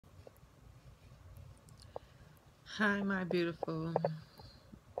Hi, my beautiful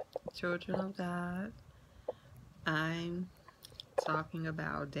children of God. I'm talking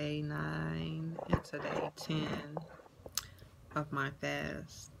about day 9 into day 10 of my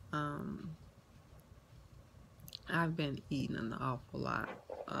fast. I've been eating an awful lot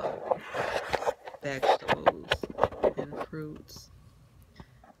of vegetables and fruits,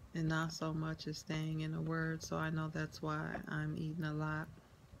 and not so much as staying in the Word, so I know that's why I'm eating a lot.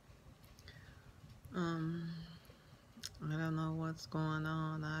 Um, I don't know what's going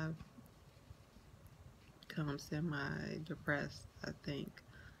on. I've become semi-depressed, I think.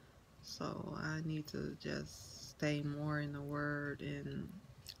 So I need to just stay more in the Word, and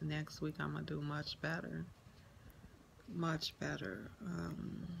next week I'm gonna do much better, much better.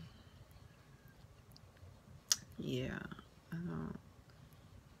 Yeah, I don't.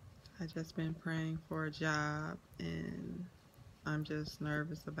 I just been praying for a job, and I'm just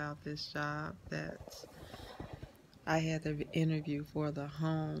nervous about this job that I had the interview for the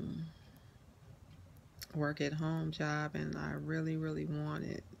home work at home job, and I really, really want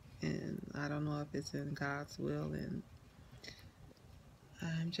it. And I don't know if it's in God's will, and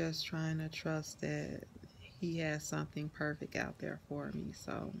I'm just trying to trust that He has something perfect out there for me.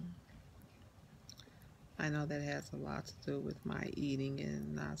 So I know that has a lot to do with my eating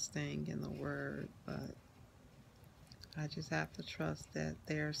and not staying in the Word, but I just have to trust that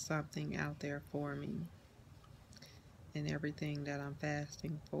there's something out there for me, and everything that I'm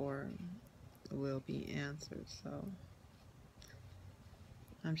fasting for will be answered. So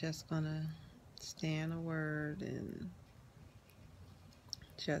I'm just going to stay in the Word and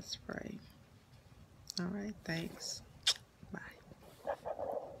just pray. All right, thanks.